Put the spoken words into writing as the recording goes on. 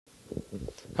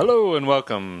Hello and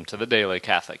welcome to the Daily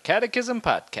Catholic Catechism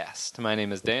Podcast. My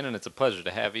name is Dan and it's a pleasure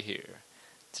to have you here.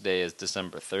 Today is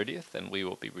December 30th and we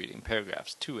will be reading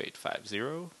paragraphs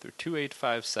 2850 through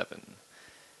 2857.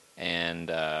 And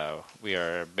we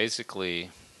are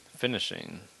basically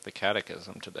finishing the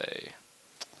Catechism today.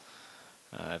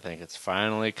 I think it's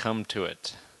finally come to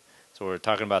it. So we're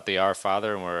talking about the Our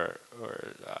Father, and we're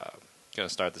going to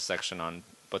start the section on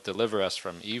 "But deliver us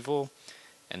from evil,"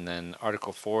 and then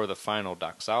Article 4, the final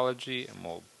doxology, and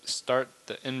we'll start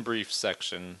the in brief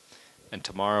section, and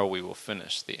tomorrow we will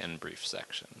finish the in brief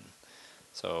section.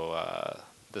 So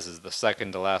this is the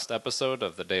second to last episode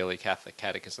of the Daily Catholic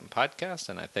Catechism Podcast,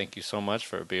 and I thank you so much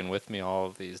for being with me all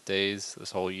of these days,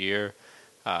 this whole year.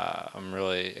 I'm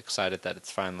really excited that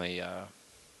it's finally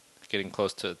getting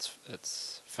close to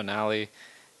its finale,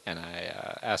 and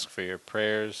I ask for your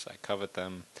prayers. I covet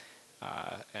them,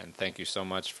 and thank you so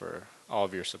much for all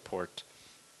of your support.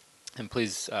 And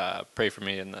please pray for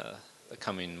me in the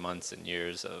coming months and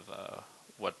years of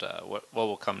what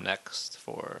will come next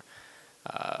for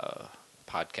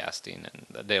podcasting and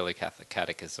the Daily Catholic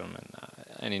Catechism, and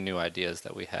any new ideas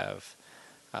that we have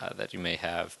that you may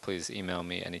have. Please email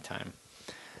me anytime.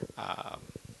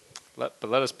 But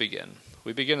let us begin.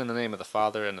 We begin in the name of the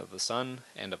Father, and of the Son,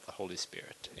 and of the Holy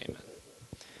Spirit. Amen.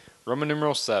 Roman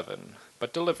numeral 7.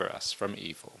 But deliver us from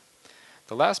evil.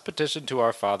 The last petition to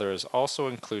our Father is also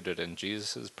included in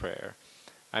Jesus' prayer.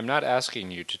 I am not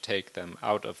asking you to take them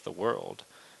out of the world,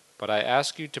 but I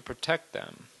ask you to protect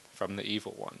them from the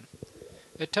evil one.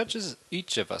 It touches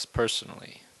each of us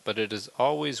personally, but it is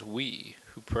always we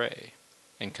who pray,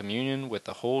 in communion with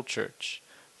the whole Church,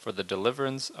 for the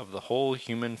deliverance of the whole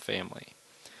human family.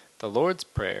 The Lord's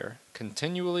Prayer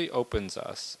continually opens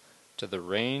us to the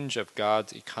range of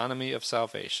God's economy of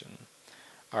salvation.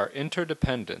 Our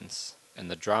interdependence in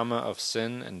the drama of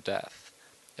sin and death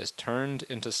is turned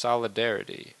into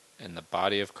solidarity in the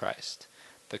body of Christ,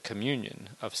 the communion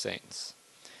of saints.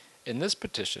 In this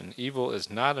petition, evil is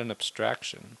not an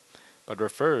abstraction, but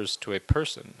refers to a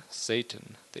person,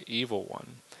 Satan, the evil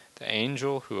one, the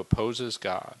angel who opposes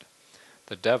God.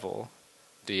 The devil,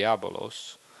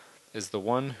 Diabolos, is the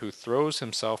one who throws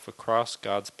himself across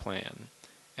God's plan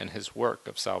and his work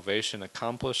of salvation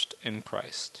accomplished in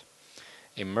Christ.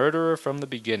 A murderer from the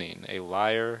beginning, a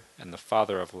liar, and the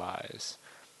father of lies,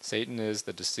 Satan is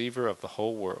the deceiver of the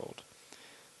whole world.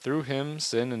 Through him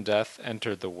sin and death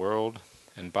entered the world,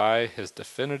 and by his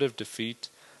definitive defeat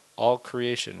all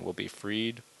creation will be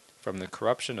freed from the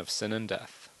corruption of sin and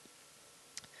death.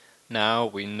 Now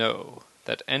we know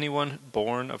that anyone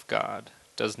born of God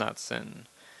does not sin,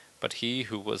 but he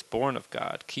who was born of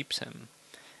God keeps him,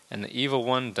 and the evil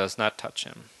one does not touch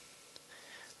him.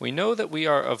 We know that we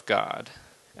are of God,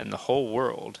 and the whole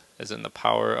world is in the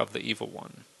power of the evil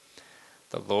one.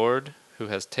 The Lord, who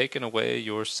has taken away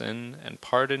your sin and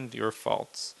pardoned your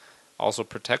faults, also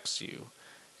protects you,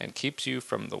 and keeps you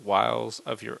from the wiles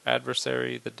of your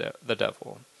adversary the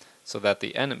devil, so that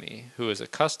the enemy, who is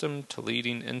accustomed to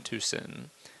leading into sin,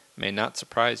 may not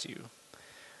surprise you.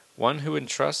 One who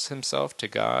entrusts himself to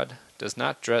God does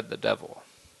not dread the devil.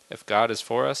 If God is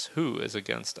for us, who is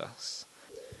against us?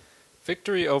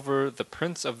 Victory over the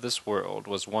prince of this world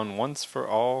was won once for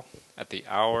all at the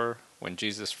hour when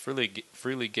Jesus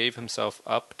freely gave himself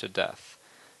up to death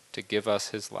to give us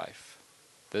his life.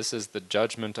 This is the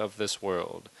judgment of this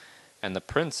world, and the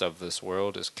prince of this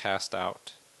world is cast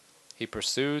out. He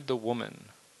pursued the woman,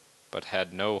 but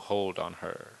had no hold on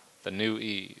her. The new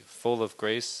Eve, full of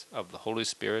grace of the Holy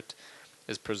Spirit,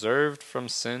 is preserved from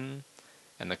sin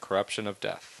and the corruption of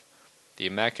death. The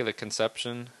Immaculate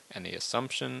Conception and the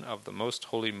Assumption of the Most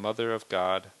Holy Mother of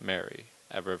God, Mary,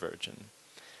 ever Virgin.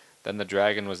 Then the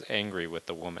dragon was angry with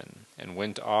the woman, and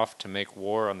went off to make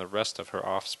war on the rest of her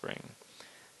offspring.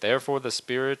 Therefore the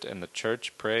Spirit and the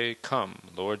Church pray, Come,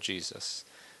 Lord Jesus,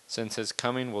 since his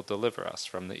coming will deliver us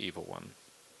from the evil one.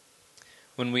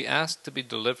 When we ask to be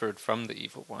delivered from the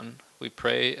evil one, we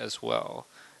pray as well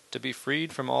to be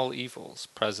freed from all evils,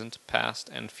 present, past,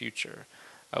 and future,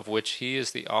 of which he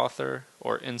is the author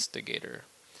or instigator.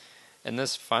 In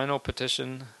this final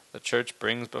petition, the Church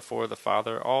brings before the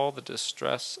Father all the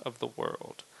distress of the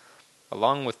world,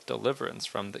 along with deliverance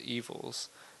from the evils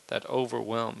that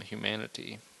overwhelm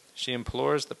humanity. She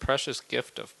implores the precious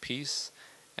gift of peace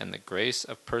and the grace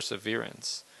of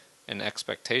perseverance in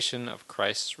expectation of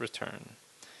Christ's return.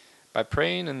 By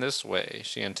praying in this way,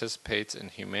 she anticipates in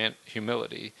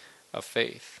humility of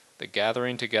faith the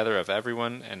gathering together of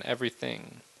everyone and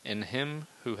everything in him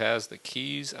who has the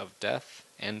keys of death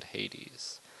and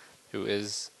Hades, who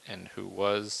is and who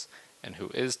was and who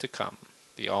is to come,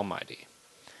 the Almighty.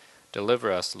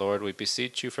 Deliver us, Lord, we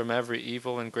beseech you, from every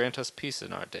evil, and grant us peace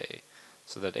in our day,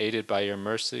 so that, aided by your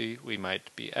mercy, we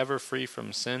might be ever free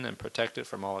from sin and protected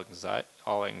from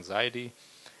all anxiety,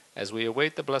 as we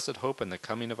await the blessed hope and the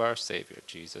coming of our Savior,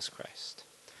 Jesus Christ.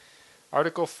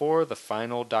 Article 4, the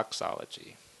final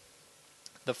doxology.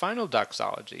 The final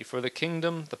doxology, for the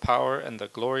kingdom, the power, and the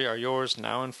glory are yours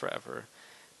now and forever,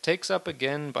 takes up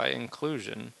again by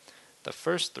inclusion the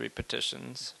first three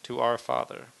petitions to our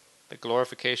Father, the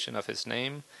glorification of his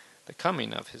name, the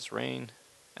coming of his reign,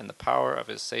 and the power of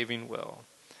his saving will.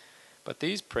 But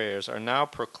these prayers are now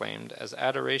proclaimed as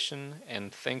adoration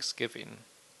and thanksgiving,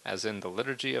 as in the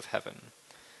liturgy of heaven.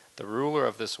 The ruler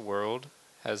of this world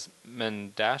has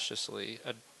mendaciously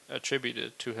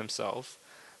attributed to himself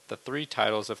the three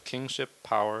titles of kingship,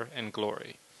 power, and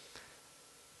glory.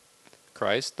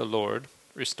 Christ, the Lord,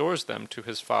 restores them to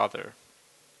his Father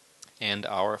and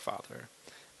our Father,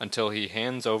 until he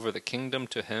hands over the kingdom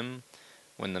to him,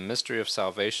 when the mystery of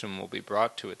salvation will be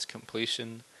brought to its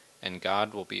completion, and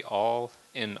God will be all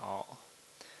in all.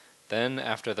 Then,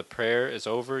 after the prayer is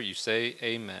over, you say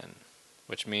Amen,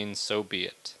 which means so be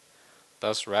it,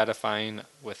 thus ratifying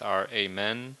with our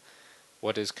Amen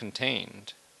what is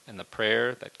contained in the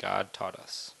prayer that God taught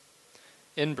us.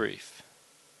 In brief,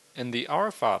 in the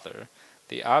Our Father,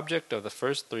 the object of the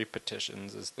first three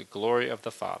petitions is the glory of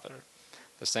the Father,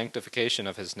 the sanctification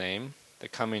of his name, the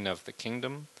coming of the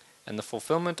kingdom, and the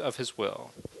fulfillment of his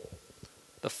will.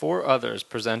 The four others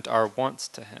present our wants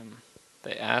to him.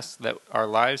 They ask that our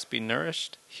lives be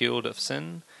nourished, healed of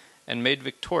sin, and made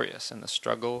victorious in the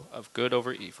struggle of good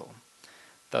over evil.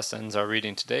 Thus ends our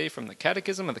reading today from the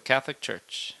Catechism of the Catholic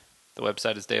Church. The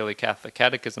website is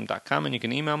dailycatholiccatechism.com, and you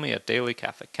can email me at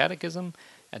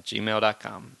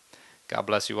dailycatholiccatechism@gmail.com. God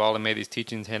bless you all, and may these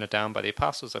teachings handed down by the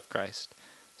apostles of Christ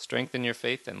strengthen your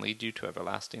faith and lead you to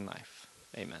everlasting life.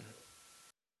 Amen.